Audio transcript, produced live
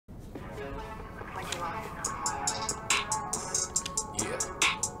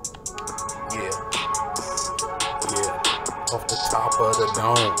for the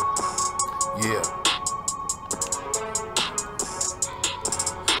dome. Yeah.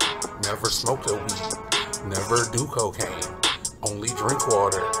 Never smoked a weed. Never do cocaine. Only drink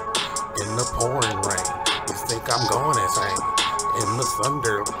water in the pouring rain. You think I'm going insane? In the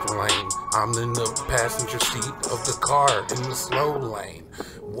thunder lane. I'm in the passenger seat of the car in the slow lane.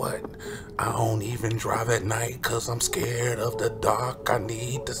 What? I don't even drive at night cause I'm scared of the dark. I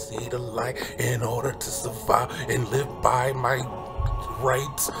need to see the light in order to survive and live by my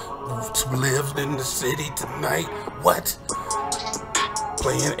rights to live in the city tonight. What?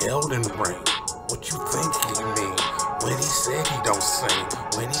 Playing Elden Ring. What you think he mean? When he said he don't sing,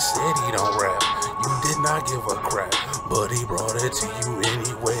 when he said he don't rap, you did not give a crap, but he brought it to you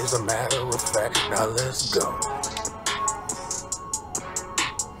anyways, a matter of fact. Now let's go.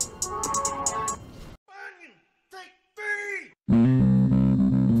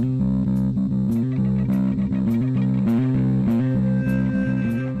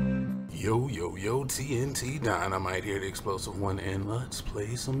 Yo, TNT Dinomight here, the explosive one, and let's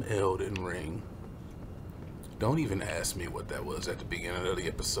play some Elden Ring. Don't even ask me what that was at the beginning of the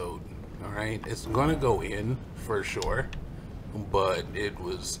episode. Alright, it's gonna go in for sure, but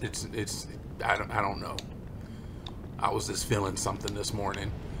I don't know. I was just feeling something this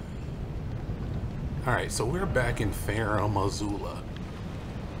morning. Alright, so we're back in Farum Azula.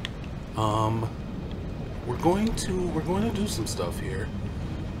 We're going to do some stuff here.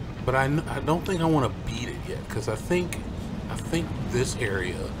 But I don't think I want to beat it yet, because I think this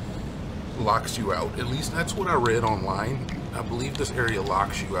area locks you out. At least that's what I read online. I believe this area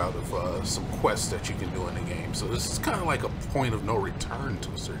locks you out of some quests that you can do in the game. So this is kind of like a point of no return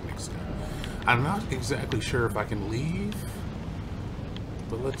to a certain extent. I'm not exactly sure if I can leave,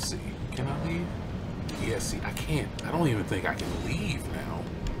 but let's see. Can I leave? Yeah, see, I can't. I don't even think I can leave now.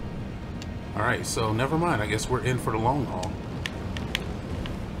 Alright, so never mind. I guess we're in for the long haul.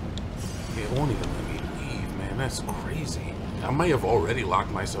 It won't even let me leave, man. That's crazy. I may have already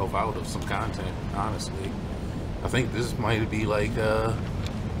locked myself out of some content, honestly. I think this might be like,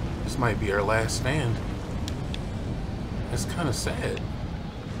 this might be our last stand. That's kind of sad.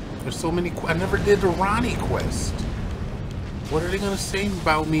 There's so many I never did the Ronnie quest. What are they gonna say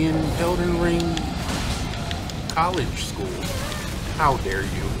about me in Elden Ring college school? How dare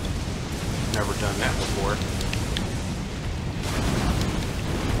you? Never done that before.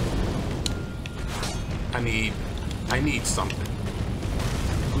 I need something.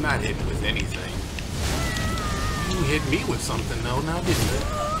 I'm not hitting with anything. You hit me with something though, now didn't you?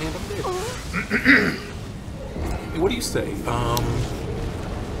 And I'm dead. What do you say?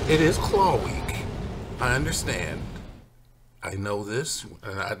 It is Claw Week. I understand. I know this,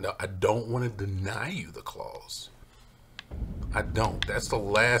 and I don't want to deny you the claws. I don't. That's the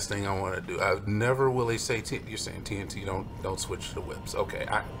last thing I want to do. I never will say you're saying TNT, don't switch to the whips. Okay,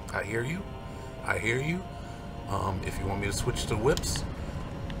 I hear you. I hear you. If you want me to switch to whips,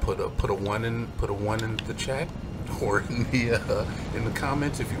 put a one in the chat or in the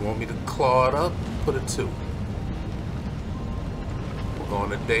comments. If you want me to claw it up, put a 2. We're going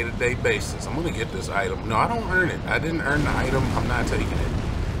on a day-to-day basis. I'm gonna get this item. No, I don't earn it. I didn't earn the item. I'm not taking it.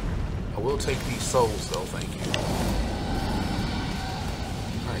 I will take these souls though. Thank you.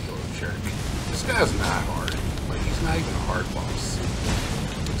 Alright, you little jerk. This guy's not hard. Like, he's not even a hard boss.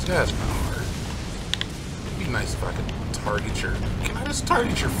 This guy's not hard. It'd be nice if I could target your... Can I just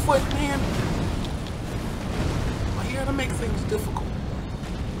target your foot, man? Why you gotta make things difficult?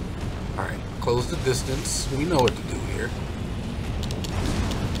 Alright, close the distance. We know what to do here.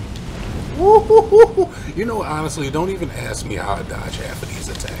 Woo-hoo-hoo-hoo. You know, honestly, don't even ask me how I dodge half of these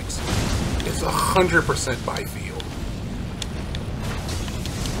attacks. It's 100% by feel.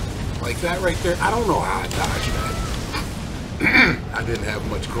 Like that right there, I don't know how I dodge that. I didn't have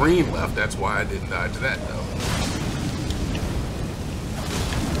much green left, that's why I didn't dodge that though.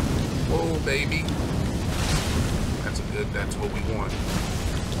 Whoa, baby. That's what we want.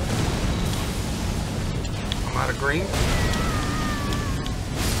 I'm out of green.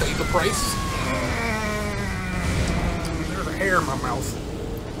 Pay the price. There's a hair in my mouth.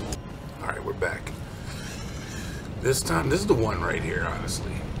 Alright, we're back. This time, this is the one right here,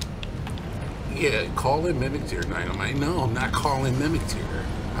 honestly. Yeah, call in Mimic Tier Dynamite. No, I'm not calling Mimic Tier.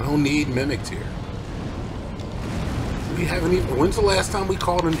 I don't need Mimic Tier. We haven't even... When's the last time we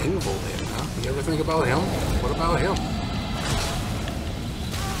called an Invul in, huh? You ever think about him? What about him?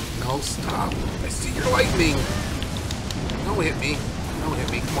 No, stop. I see your lightning. Don't hit me. Don't hit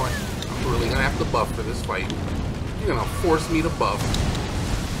me. Come on. I'm really gonna have to buff for this fight. You're gonna force me to buff.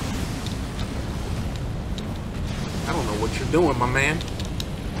 I don't know what you're doing, my man.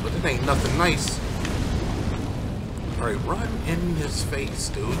 But it ain't nothing nice. Alright, run in his face,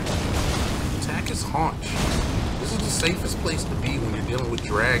 dude. Attack his haunch. This is the safest place to be when you're dealing with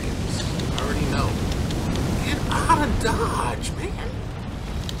dragons. I already know. Get out of dodge, man.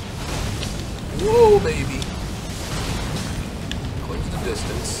 Whoa, baby. Close the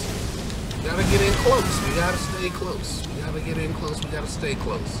distance. We gotta get in close. We gotta stay close. We gotta get in close. We gotta stay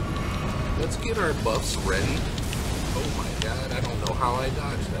close. Let's get our buffs ready. Oh my god, I don't know how I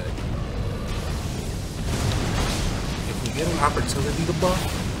dodged that. If we get an opportunity to buff,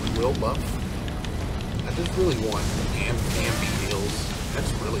 we will buff. I just really want ambi heals.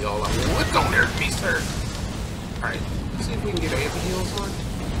 That's really all I want. Don't hurt me, sir. Alright, let's see if we can get ambi heals on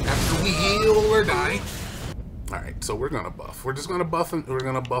after we heal or die. Alright, so we're gonna buff. We're just gonna buff and we're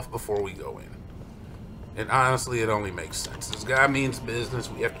gonna buff before we go in. And honestly, it only makes sense. This guy means business.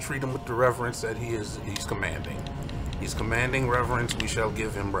 We have to treat him with the reverence that he's commanding. He's commanding reverence. We shall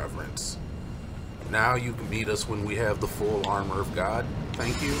give him reverence. Now you can meet us when we have the full armor of God.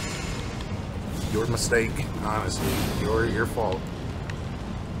 Thank you. Your mistake, honestly. Your fault.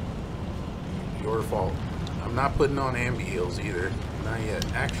 Your fault. I'm not putting on ambi heals either. Not yet.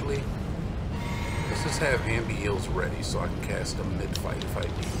 Actually, let's just have ambi heals ready so I can cast them mid-fight if I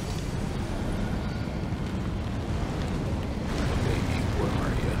need. Baby, where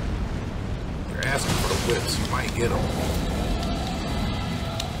are you? You're asking for the whips. You might get them.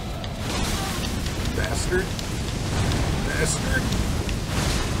 Bastard. Bastard.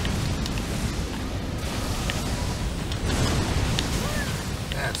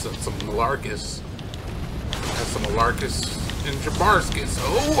 That's some Malarkus. That's some Malarkus and Jabarskis.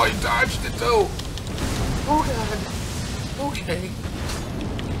 Oh, I dodged it though. Oh god. Okay.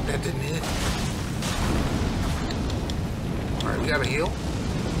 That didn't hit. Alright, we gotta heal.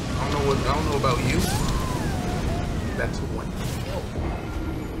 I don't know about you. That's one heal.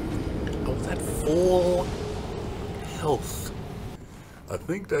 Oh, is that full health? I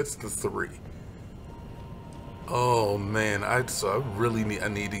think that's the 3. Oh man, I really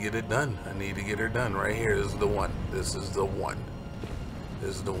need to get it done. I need to get her done right here. This is the one. This is the one.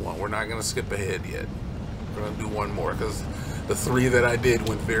 This is the one. We're not gonna skip ahead yet. We're gonna do one more because the 3 that I did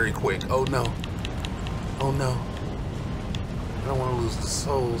went very quick. Oh no. Oh no. I don't want to lose the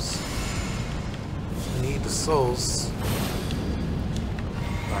souls. I need the souls.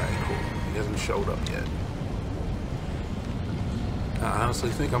 Alright, cool. He hasn't showed up yet. I honestly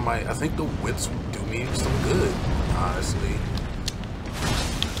think I think the whips would do me some good, honestly.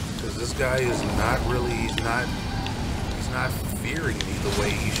 Because this guy is not really, he's not fearing me the way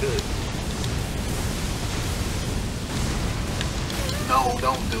he should. No,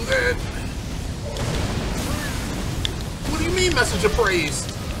 don't do that. What do you mean, message of praise?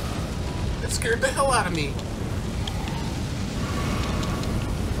 That scared the hell out of me.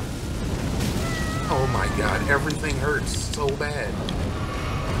 Oh my god, everything hurts so bad.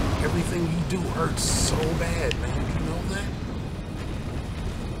 Everything you do hurts so bad, man. Do you know that?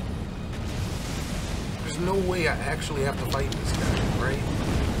 There's no way I actually have to fight this guy, right?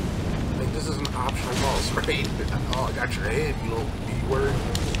 Like, this is an optional boss, right? Oh, I got your head, you little B-word.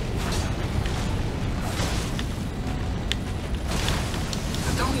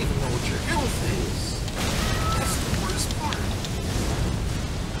 I don't even know what your health is. That's the worst part.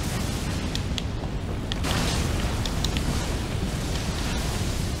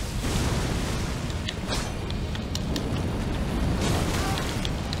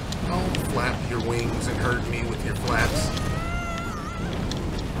 Flap your wings and hurt me with your flaps.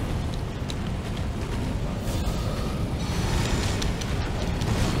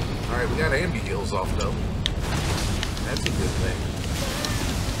 Alright, we got ambi heals off though. That's a good thing.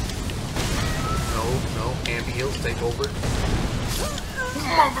 No, ambi heals take over.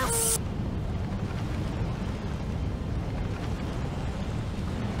 Mother.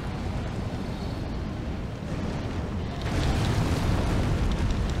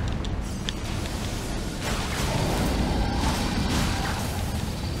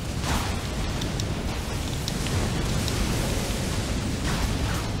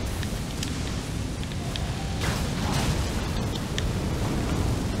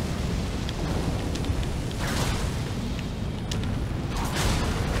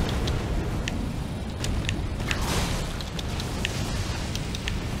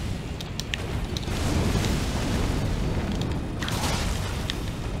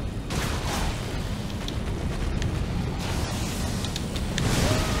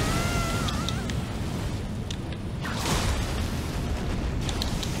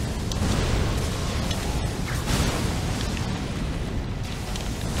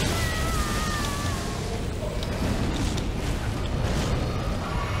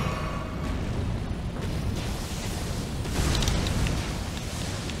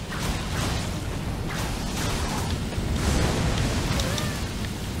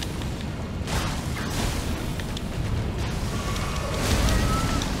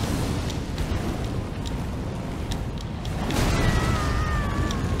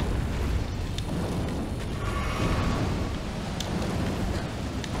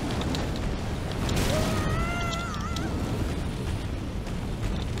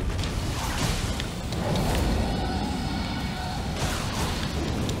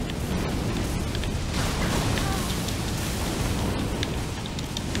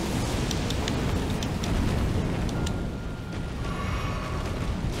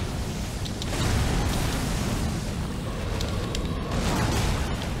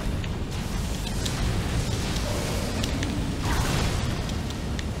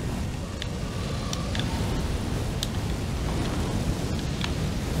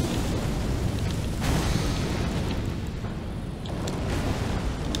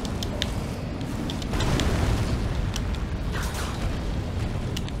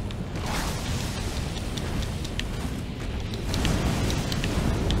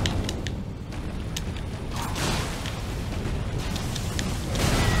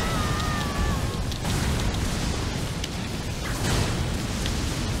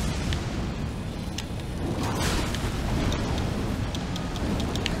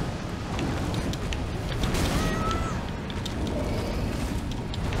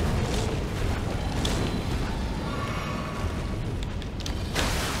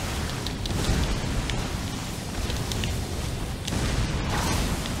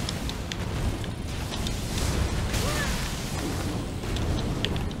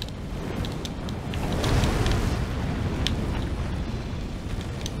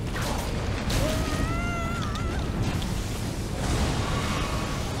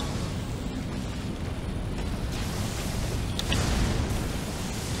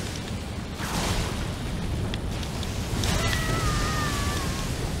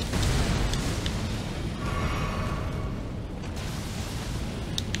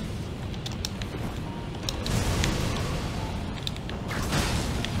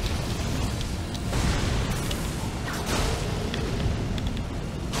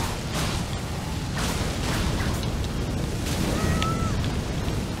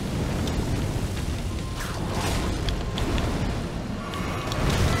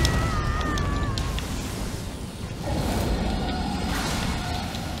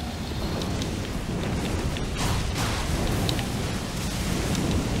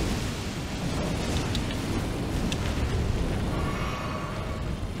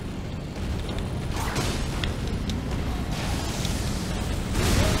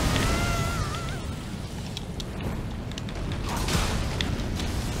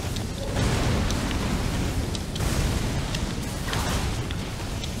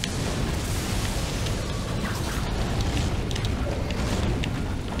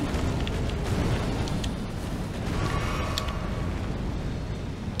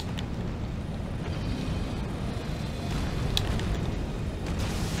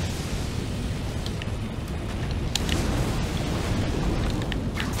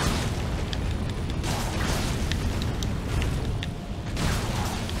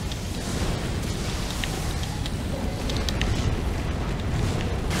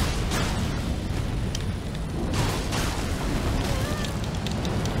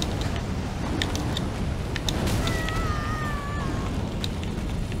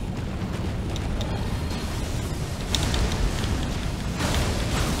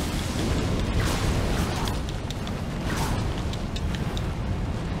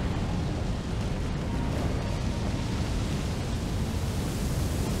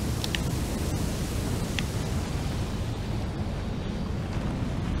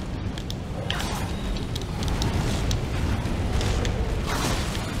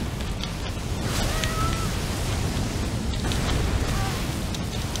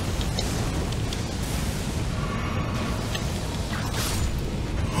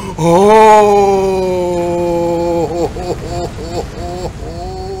 Oh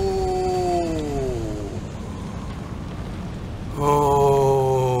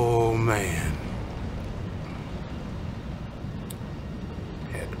man.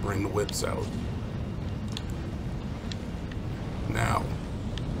 Had to bring the whips out. Now,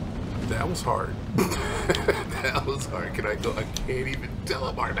 that was hard. That was hard. Can I go? I can't even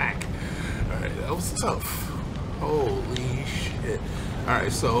teleport back. Alright, that was tough. Holy shit.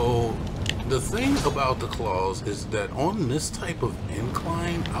 Alright, so the thing about the claws is that on this type of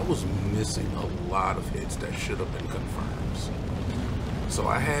incline, I was missing a lot of hits that should have been confirms. So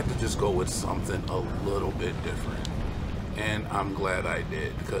I had to just go with something a little bit different. And I'm glad I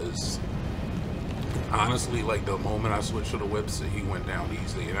did, because honestly, like the moment I switched to the whips, he went down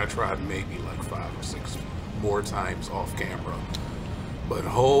easily. And I tried maybe like 5 or 6 more times off camera. But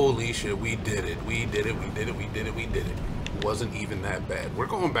holy shit, we did it. We did it. We did it. We did it. We did it. It wasn't even that bad. We're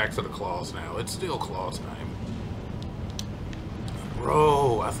going back to the claws now. It's still claws time.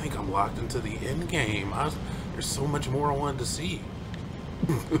 Bro, I think I'm locked into the end game. There's so much more I wanted to see.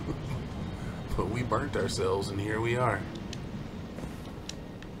 But we burnt ourselves, and here we are.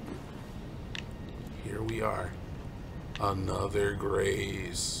 Here we are. Another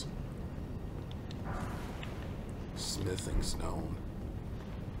graze. Smithing stone.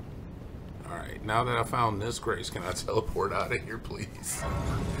 Alright, now that I found this grace, can I teleport out of here, please?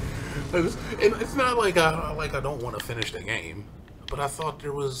 And it's not like I don't want to finish the game, but I thought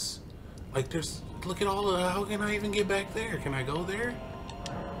there was, like, there's, look at all of, how can I even get back there? Can I go there?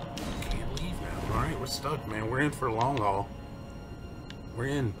 Can't leave now. Alright, we're stuck, man. We're in for a long haul. We're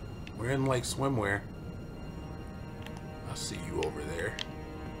in like swimwear. I see you over there.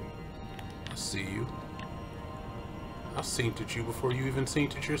 I see you. I seen it you before you even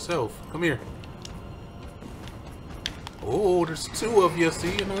seen it yourself. Come here. Oh, there's 2 of you,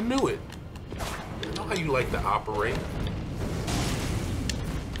 see, and I knew it. You know how you like to operate.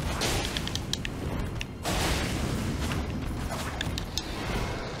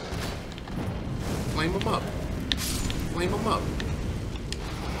 Flame them up. Flame them up.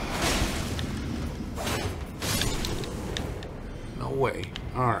 No way.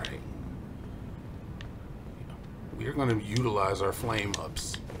 Alright. We're going to utilize our flame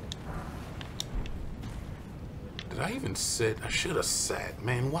ups. Did I even sit? I should have sat.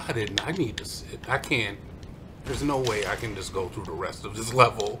 Man, why didn't I need to sit? I can't. There's no way I can just go through the rest of this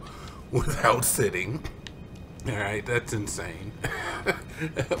level without sitting. Alright, that's insane. I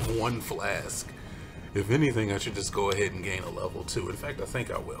have 1 flask. If anything, I should just go ahead and gain a level 2. In fact, I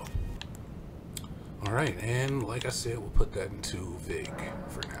think I will. Alright, and like I said, we'll put that into Vig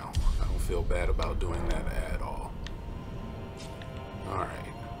for now. I don't feel bad about doing that at all.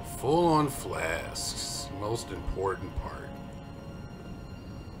 Alright, full on flasks, most important part.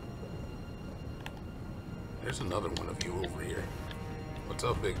 There's another one of you over here. What's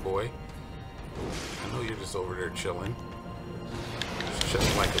up, big boy? I know you're just over there chilling. Just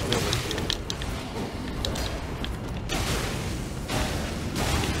chilling like a villain.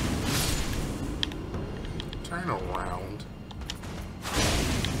 Turn around.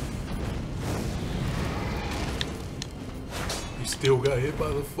 You still got hit by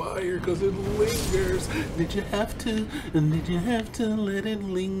the fire because it lingers. Did you have to? Did you have to let it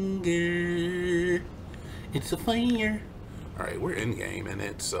linger? It's a fire. Alright, we're in-game in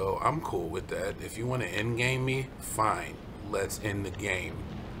it, so I'm cool with that. If you want to end-game me, fine. Let's end the game.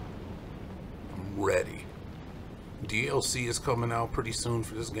 I'm ready. DLC is coming out pretty soon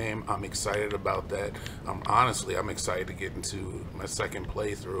for this game. I'm excited about that. I'm excited to get into my second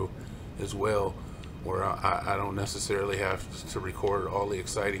playthrough as well, where I don't necessarily have to record all the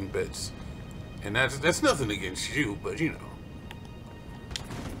exciting bits. And that's nothing against you, but you know.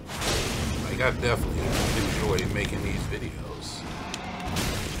 Like, I definitely enjoy making these videos.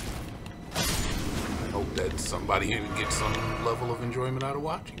 I hope that somebody gets some level of enjoyment out of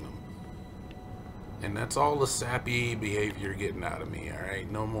watching them. And that's all the sappy behavior getting out of me, alright?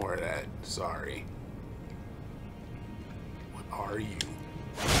 No more of that. Sorry. What are you?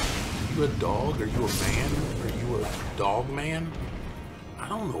 Are you a dog? Are you a man? Are you a dog man? I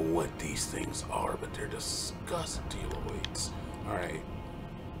don't know what these things are, but they're disgusting. Alright.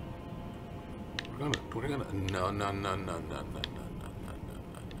 We're gonna no.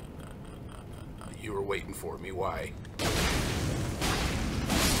 You were waiting for me. Why?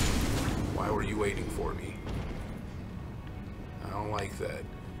 Why were you waiting for me? I don't like that.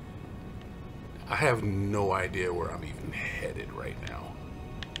 I have no idea where I'm even headed right now.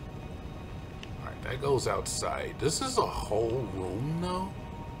 Alright, that goes outside. This is a whole room, though?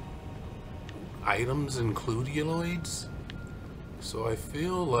 Items include eloids? So I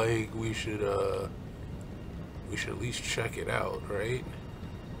feel like we should at least check it out, right?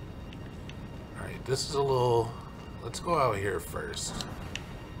 Alright, this is a little... Let's go out here first.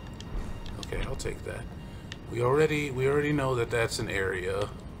 Okay, I'll take that. We already know that that's an area.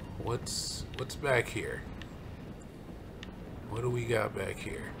 What's back here? What do we got back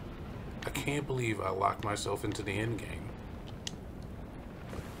here? I can't believe I locked myself into the end game.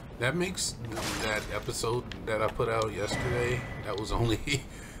 That makes that episode that I put out yesterday, that was only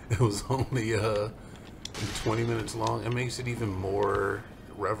it was only 20 minutes long. It makes it even more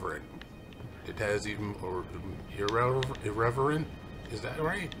reverent. It has even more irreverent. Is that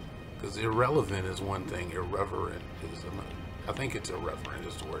right? Because irrelevant is one thing, irreverent is another. I think it's irreverent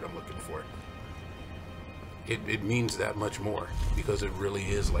is the word I'm looking for. It means that much more because it really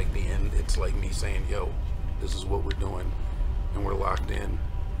is like the end. It's like me saying, yo, this is what we're doing and we're locked in.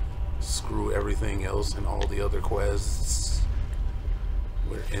 Screw everything else and all the other quests.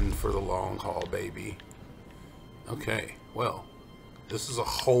 We're in for the long haul, baby. Okay, well, this is a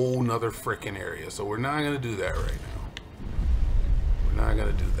whole nother freaking area, so we're not gonna do that right now. We're not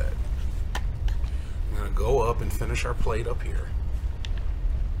gonna do that. We're gonna go up and finish our plate up here.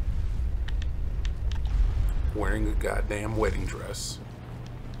 Wearing a goddamn wedding dress.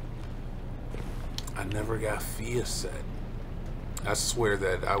 I never got Fia set. I swear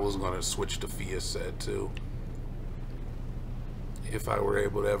that I was gonna switch to Fia set too. If I were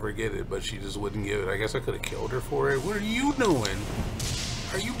able to ever get it, but she just wouldn't give it. I guess I could have killed her for it. What are you doing?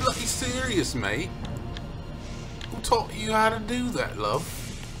 Are you bloody serious, mate? Who taught you how to do that, love?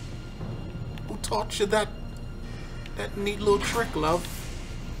 Who taught you that neat little trick, love?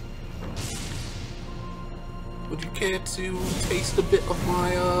 Would you care to taste a bit of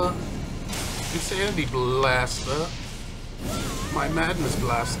my insanity blaster? My madness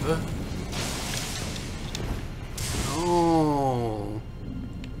blaster? Oh,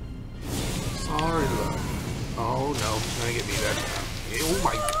 sorry, love. Oh no, he's gonna get me that time. Oh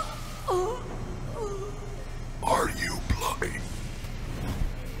my God. Are you bloody?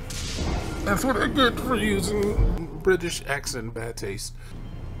 That's what I get for using British accent, bad taste.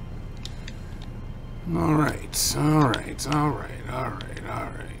 Alright, alright, alright, alright,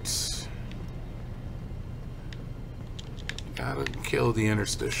 alright. Gotta kill the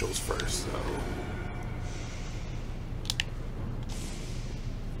interstitials first, though.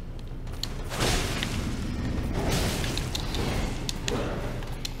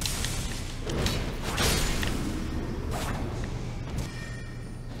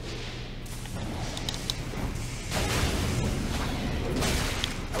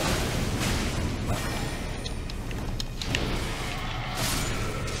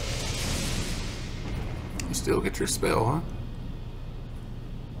 Still get your spell, huh?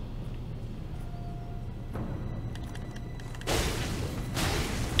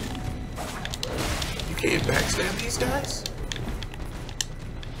 You can't backstab these guys?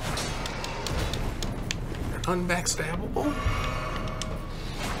 They're unbackstabbable?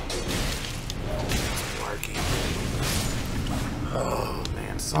 Larky. Oh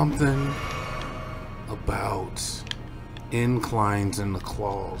man, something about inclines in the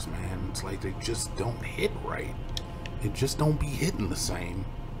claws, man. It's like they just don't hit right. It just don't be hitting the same.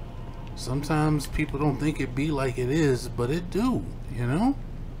 Sometimes people don't think it be like it is, but it do, you know?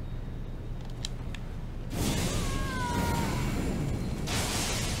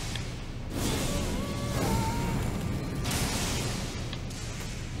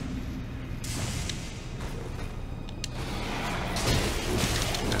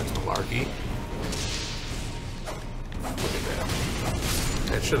 That's malarkey.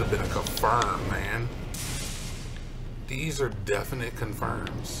 That should have been a confirm, man. These are definite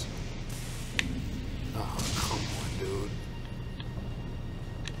confirms. Oh, come on, dude.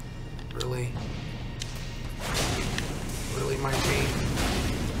 Really? Really, my team?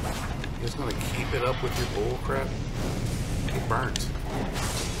 You're just gonna keep it up with your bull crap? Get burnt.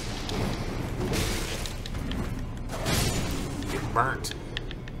 Get burnt.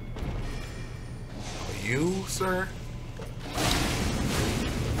 You, sir?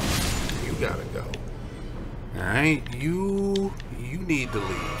 Gotta go. Alright, you need to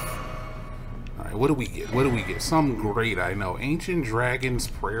leave. Alright, what do we get? What do we get? Some great, I know. Ancient Dragon's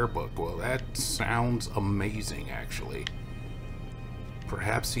Prayer Book. Well, that sounds amazing, actually.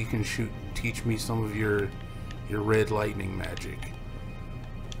 Perhaps he can teach me some of your red lightning magic.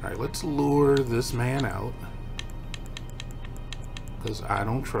 Alright, let's lure this man out. Because I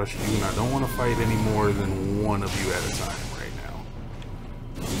don't trust you, and I don't want to fight any more than one of you at a time.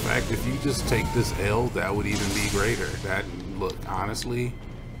 In fact, if you just take this L, that would even be greater. That, look, honestly,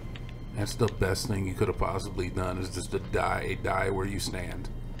 That's the best thing you could have possibly done, is just to die where you stand.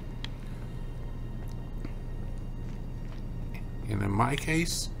 And in my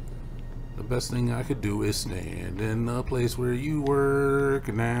case, the best thing I could do is stand in the place where you work.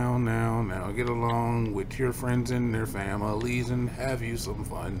 Now, get along with your friends and their families and have you some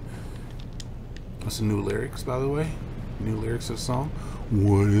fun. That's the new lyrics, by the way. New lyrics of the song.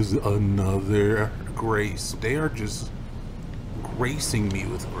 What is another grace? They are just gracing me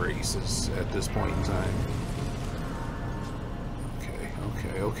with graces at this point in time.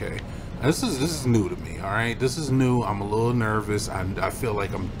 Okay. This is new to me, alright? This is new. I'm a little nervous. I feel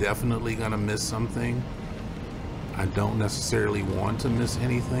like I'm definitely gonna miss something. I don't necessarily want to miss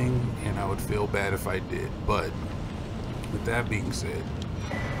anything, and I would feel bad if I did. But with that being said,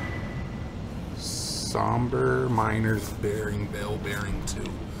 somber miners bearing bell bearing 2.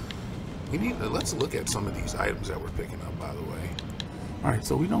 Let's look at some of these items that we're picking up, by the way. Alright,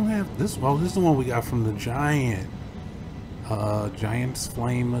 so we don't have this. Well, this is the one we got from the giant. Giant's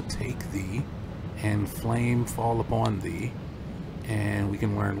flame take thee, and flame fall upon thee, and we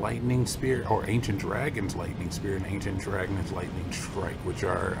can learn lightning spear, or ancient dragon's lightning spear, and ancient dragon's lightning strike, which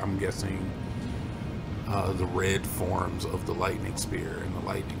are, I'm guessing, the red forms of the lightning spear and the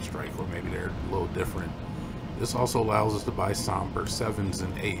lightning strike, or maybe they're a little different. This also allows us to buy somber 7s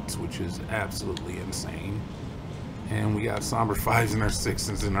and 8s, which is absolutely insane, and we got somber 5s and our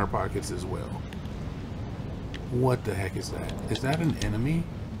 6s in our pockets as well. What the heck is that? Is that an enemy?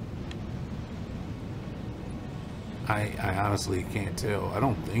 I honestly can't tell. I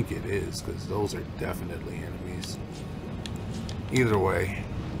don't think it is, because those are definitely enemies. Either way,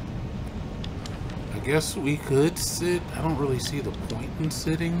 I guess we could sit. I don't really see the point in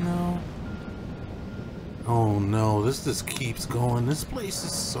sitting, though. Oh no, this just keeps going. This place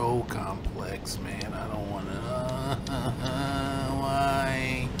is so complex, man. I don't want to...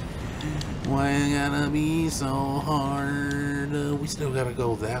 why? Why it gotta be so hard? We still gotta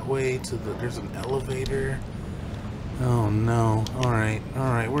go that way to the... There's an elevator. Oh no. Alright,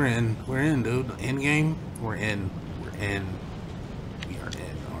 we're in, dude. End game? We're in. We are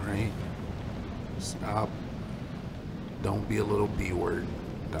in, alright? Stop. Don't be a little B word,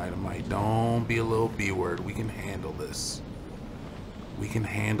 Dynamite. Don't be a little B word. We can handle this. We can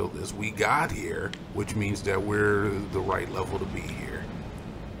handle this. We got here, which means that we're the right level to be here.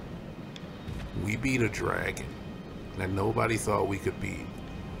 We beat a dragon that nobody thought we could beat.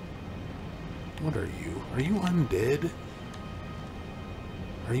 What are you? Are you undead?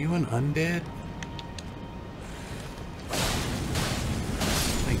 Are you an undead? I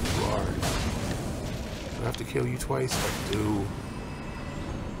think you are. Do I have to kill you twice? I do.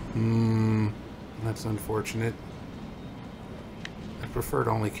 That's unfortunate. I'd prefer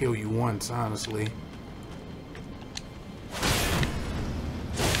to only kill you once, honestly.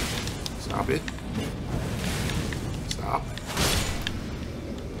 Stop it. Stop.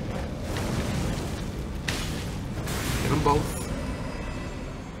 Get them both.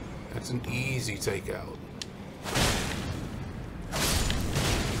 That's an easy takeout.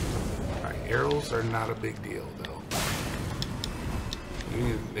 Alright, arrows are not a big deal, though.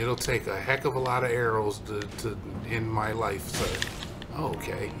 It'll take a heck of a lot of arrows to end my life, sir.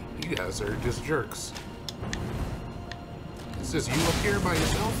 Okay, you guys are just jerks. Is this you up here by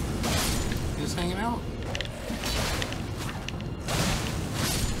yourself? Just hanging out?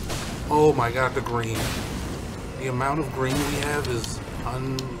 Oh my god, the green. The amount of green we have is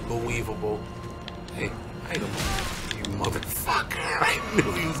unbelievable. Hey, item. You motherfucker. I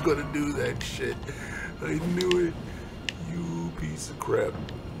knew he was gonna do that shit. I knew it. You piece of crap.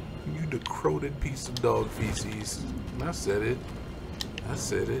 You decroded piece of dog feces. I said it. I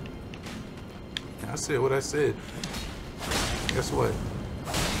said it. I said what I said. Guess what?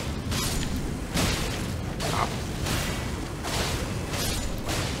 Stop.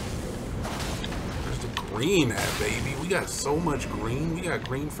 Where's the green at, baby? We got so much green. We got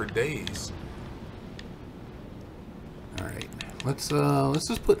green for days. Alright. Let's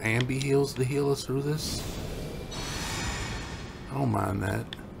just put ambi heals to heal us through this. I don't mind that.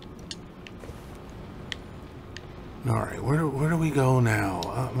 Alright, where do we go now?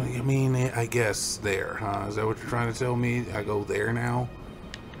 I mean, I guess there, huh? Is that what you're trying to tell me? I go there now?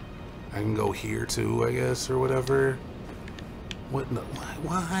 I can go here too, I guess, or whatever? What?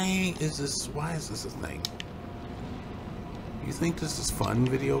 Why is this a thing? You think this is fun,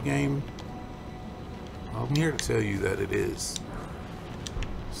 video game? I'm here to tell you that it is.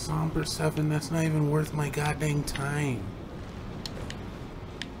 Somber 7, that's not even worth my goddamn time.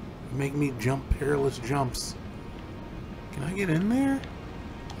 You make me jump perilous jumps. Can I get in there?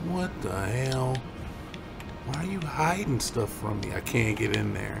 What the hell? Why are you hiding stuff from me? I can't get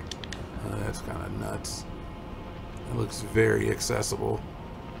in there. That's kind of nuts. It looks very accessible.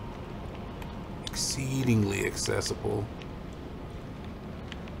 Exceedingly accessible.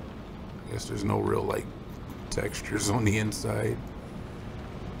 I guess there's no real, like, textures on the inside.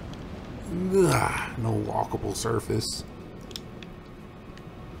 Ugh, no walkable surface.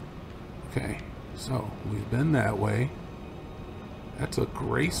 Okay, so we've been that way. That's a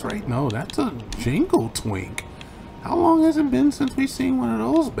Grace, right? No, that's a Jingle Twink. How long has it been since we've seen one of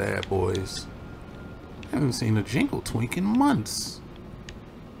those bad boys? I haven't seen a Jingle Twink in months.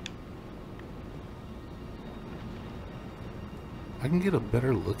 I can get a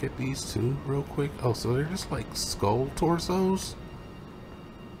better look at these too real quick. Oh, so they're just like skull torsos?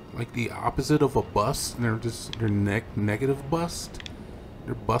 Like the opposite of a bust? They're just, they're negative bust?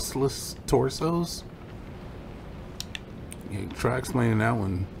 They're bustless torsos? Yeah, try explaining that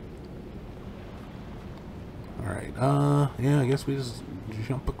one. Alright, yeah, I guess we just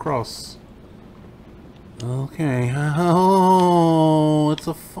jump across. Okay, oh, it's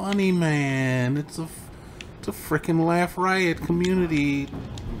a funny man. It's a frickin' Laugh Riot community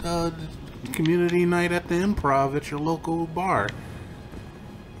night at the Improv at your local bar.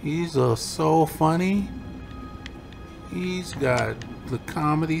 He's so funny. He's got the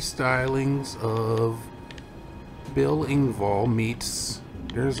comedy stylings of Bill Engvall meets.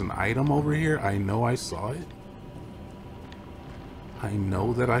 There's an item over here. I know I saw it. I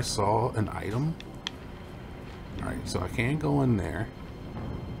know that I saw an item. Alright, so I can't go in there.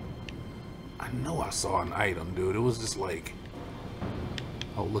 I know I saw an item, dude. It was just like,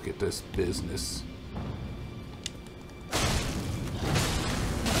 oh, look at this business.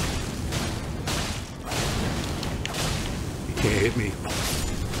 You can't hit me.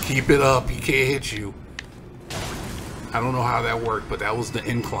 Keep it up. He can't hit you. I don't know how that worked, but that was the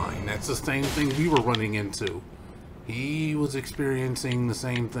incline. That's the same thing we were running into. He was experiencing the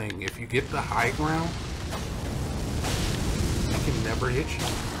same thing. If you get the high ground, they can never hit you.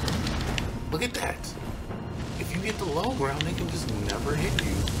 Look at that. If you get the low ground, they can just never hit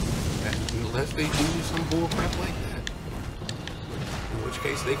you. Unless they do some bull crap like that. In which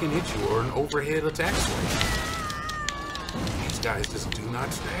case they can hit you, or an overhead attack swing. These guys just do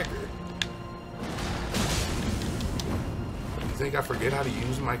not stagger. You think I forget how to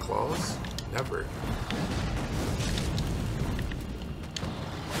use my claws? Never.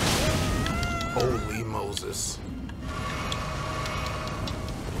 Holy Moses.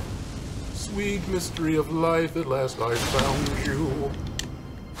 Sweet mystery of life, at last I found you.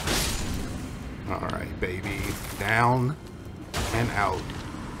 Alright, baby. Down and out.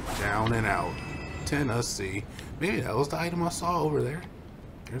 Down and out. Tennessee. Maybe that was the item I saw over there.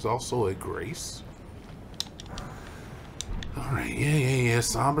 There's also a Grace. Alright, yeah.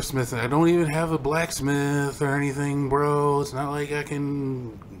 Sombersmith. I don't even have a blacksmith or anything, bro. It's not like I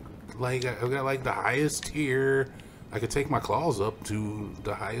can... Like, I've got like the highest tier. I could take my claws up to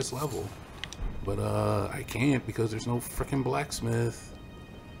the highest level. But I can't because there's no freaking blacksmith.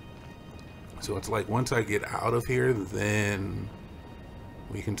 So it's like once I get out of here, then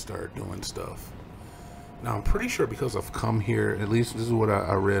we can start doing stuff. Now I'm pretty sure because I've come here, at least this is what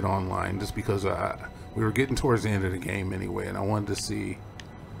I read online, just because we were getting towards the end of the game anyway, and I wanted to see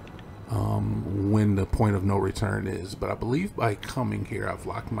when the point of no return is. But I believe by coming here, I've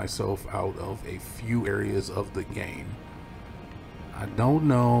locked myself out of a few areas of the game. I don't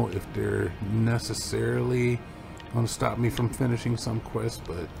know if they're necessarily going to stop me from finishing some quests,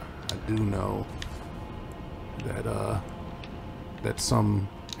 but I do know that that some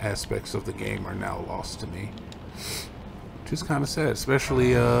aspects of the game are now lost to me, which is kind of sad,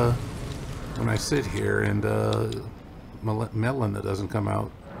 especially when I sit here and Melina doesn't come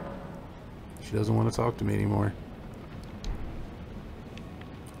out. She doesn't want to talk to me anymore.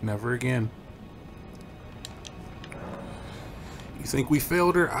 Never again. You think we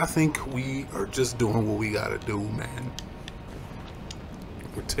failed her? I think we are just doing what we gotta do, man.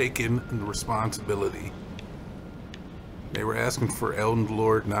 We're taking responsibility. They were asking for Elden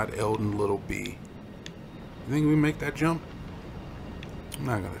Lord, not Elden Little B. You think we make that jump? I'm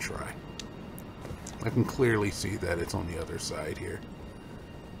not gonna try. I can clearly see that it's on the other side here.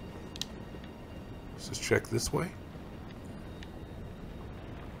 Let's just check this way.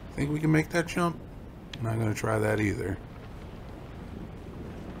 Think we can make that jump? I'm not gonna try that either.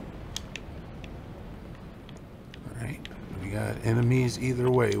 Alright, we got enemies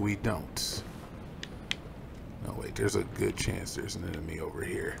either way. We don't. No, wait, there's a good chance there's an enemy over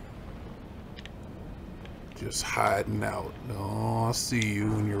here. Just hiding out. Oh, I see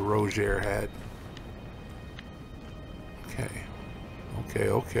you in your Roger hat.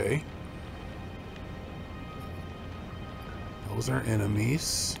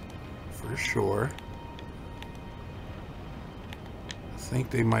 for sure. I think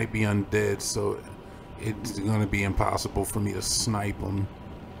they might be undead, so it's gonna be impossible for me to snipe them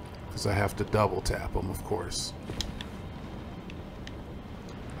because I have to double tap them, of course.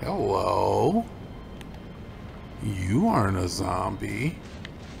 Hello. You aren't a zombie.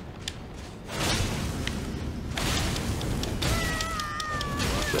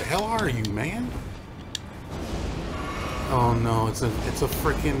 What the hell are you, man? Oh no, it's a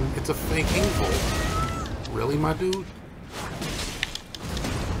fake evil. Really, my dude?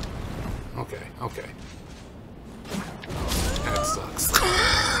 Okay, okay. That sucks.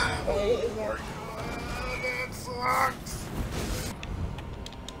 Oh my god, that sucks.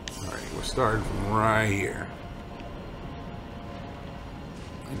 Alright, we're starting from right here.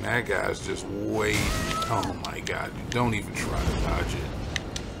 And that guy's just waiting. Oh my god, don't even try to dodge it.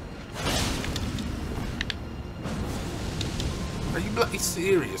 Are you bloody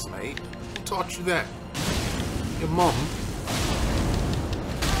serious, mate? Who taught you that? Your mom?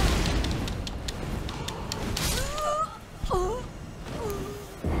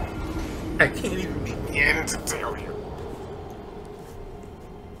 I can't even begin to tell you.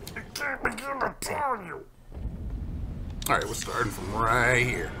 I can't begin to tell you. Alright, we're starting from right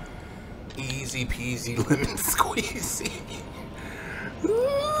here. Easy peasy lemon squeezy.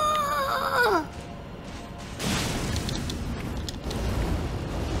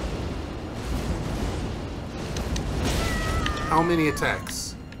 How many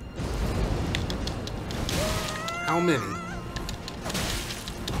attacks? How many?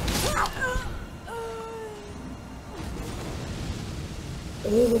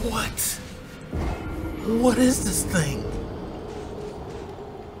 What? What is this thing?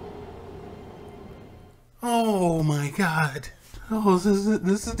 Oh my god. Oh,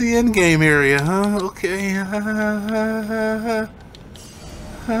 this is the end game area, huh? Okay.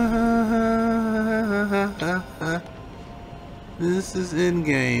 This is end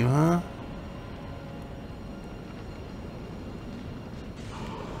game, huh?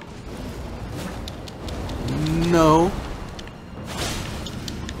 No.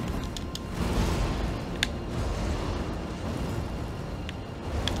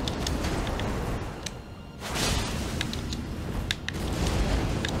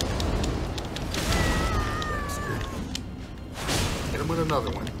 Hit him with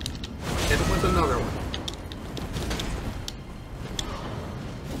another one. Hit him with another one.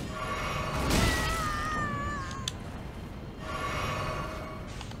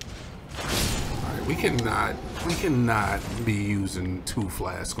 We cannot be using 2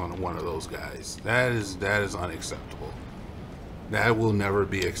 flasks on one of those guys. That is unacceptable. That will never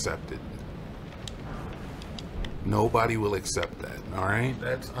be accepted. Nobody will accept that. All right,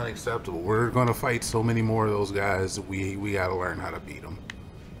 that's unacceptable. We're gonna fight so many more of those guys. We gotta learn how to beat them.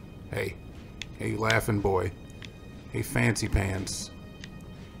 Hey, laughing boy. Hey, fancy pants.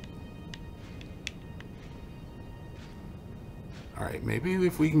 Alright, maybe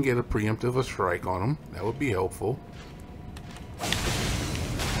if we can get a preemptive strike on them, that would be helpful.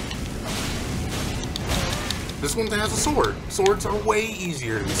 This one has a sword. Swords are way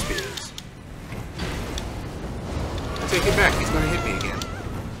easier than spears. I take it back, he's gonna hit me again.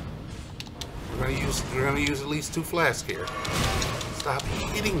 We're gonna use at least 2 flasks here. Stop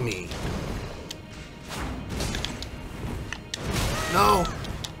hitting me. No!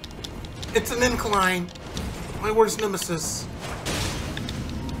 It's an incline! My worst nemesis.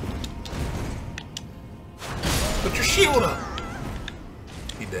 Put your shield up!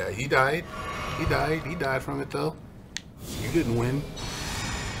 He died. He died from it though. You didn't win.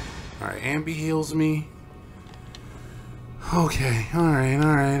 Alright, Ambi heals me. Okay, alright.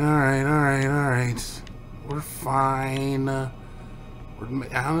 We're fine.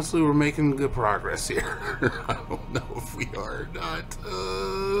 Honestly, we're making good progress here. I don't know if we are or not.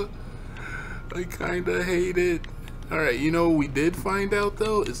 I kinda hate it. Alright, you know what we did find out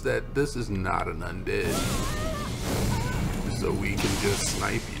though? Is that this is not an undead. So we can just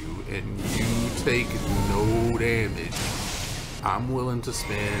snipe you and you take no damage. I'm willing to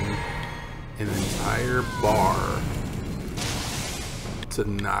spend an entire bar to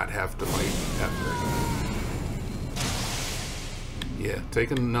not have to fight ever. Yeah, take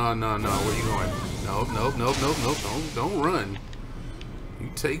a no, where you going? Nope, don't run.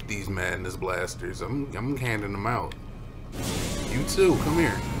 You take these madness blasters. I'm handing them out. You too, come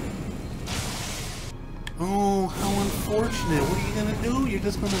here. Oh, how unfortunate. What are you gonna do? You're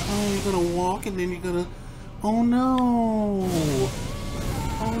just gonna, you're gonna walk and then you're gonna, oh no.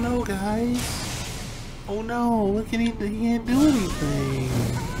 Oh no, guys. Oh no, look at him, he can't do anything.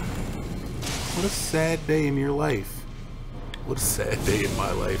 What a sad day in your life. What a sad day in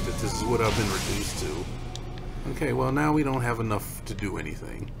my life that this is what I've been reduced to. Okay, well now we don't have enough to do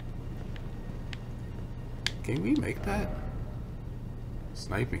anything. Can we make that?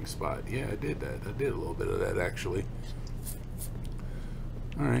 Sniping spot. Yeah, I did that. I did a little bit of that actually.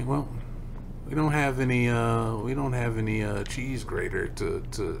 Alright, well, we don't have any cheese grater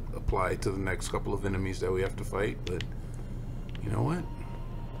to apply to the next couple of enemies that we have to fight, but you know what?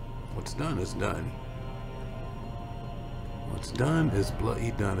 What's done is done. What's done is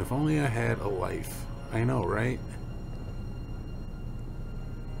bloody done. If only I had a life. I know, right?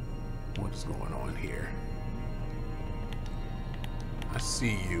 What's going on here? I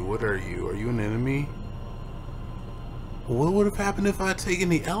see you. What are you? Are you an enemy? What would have happened if I had taken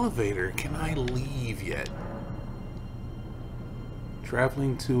the elevator? Can I leave yet?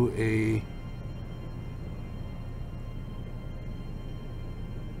 Traveling to a...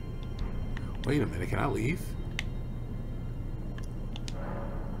 Wait a minute, can I leave?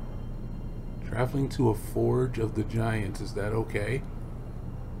 Traveling to a forge of the giants, is that okay?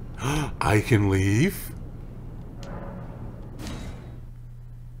 I can leave?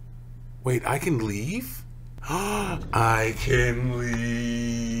 Wait, I can leave? I can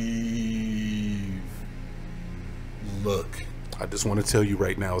leave. Look, I just want to tell you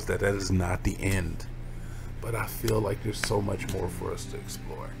right now is that that is not the end. But I feel like there's so much more for us to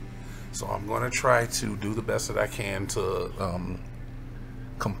explore. So I'm going to try to do the best that I can to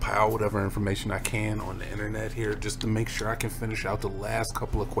compile whatever information I can on the internet here just to make sure I can finish out the last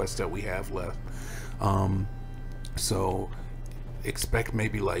couple of quests that we have left. So expect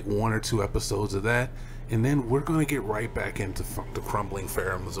maybe like 1 or 2 episodes of that, and then we're going to get right back into the Crumbling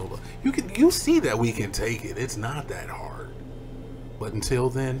Farum Azula. You see that we can take it. It's not that hard. But until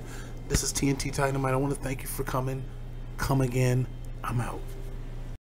then, this is TNT Dynamite. I want to thank you for coming. Come again. I'm out.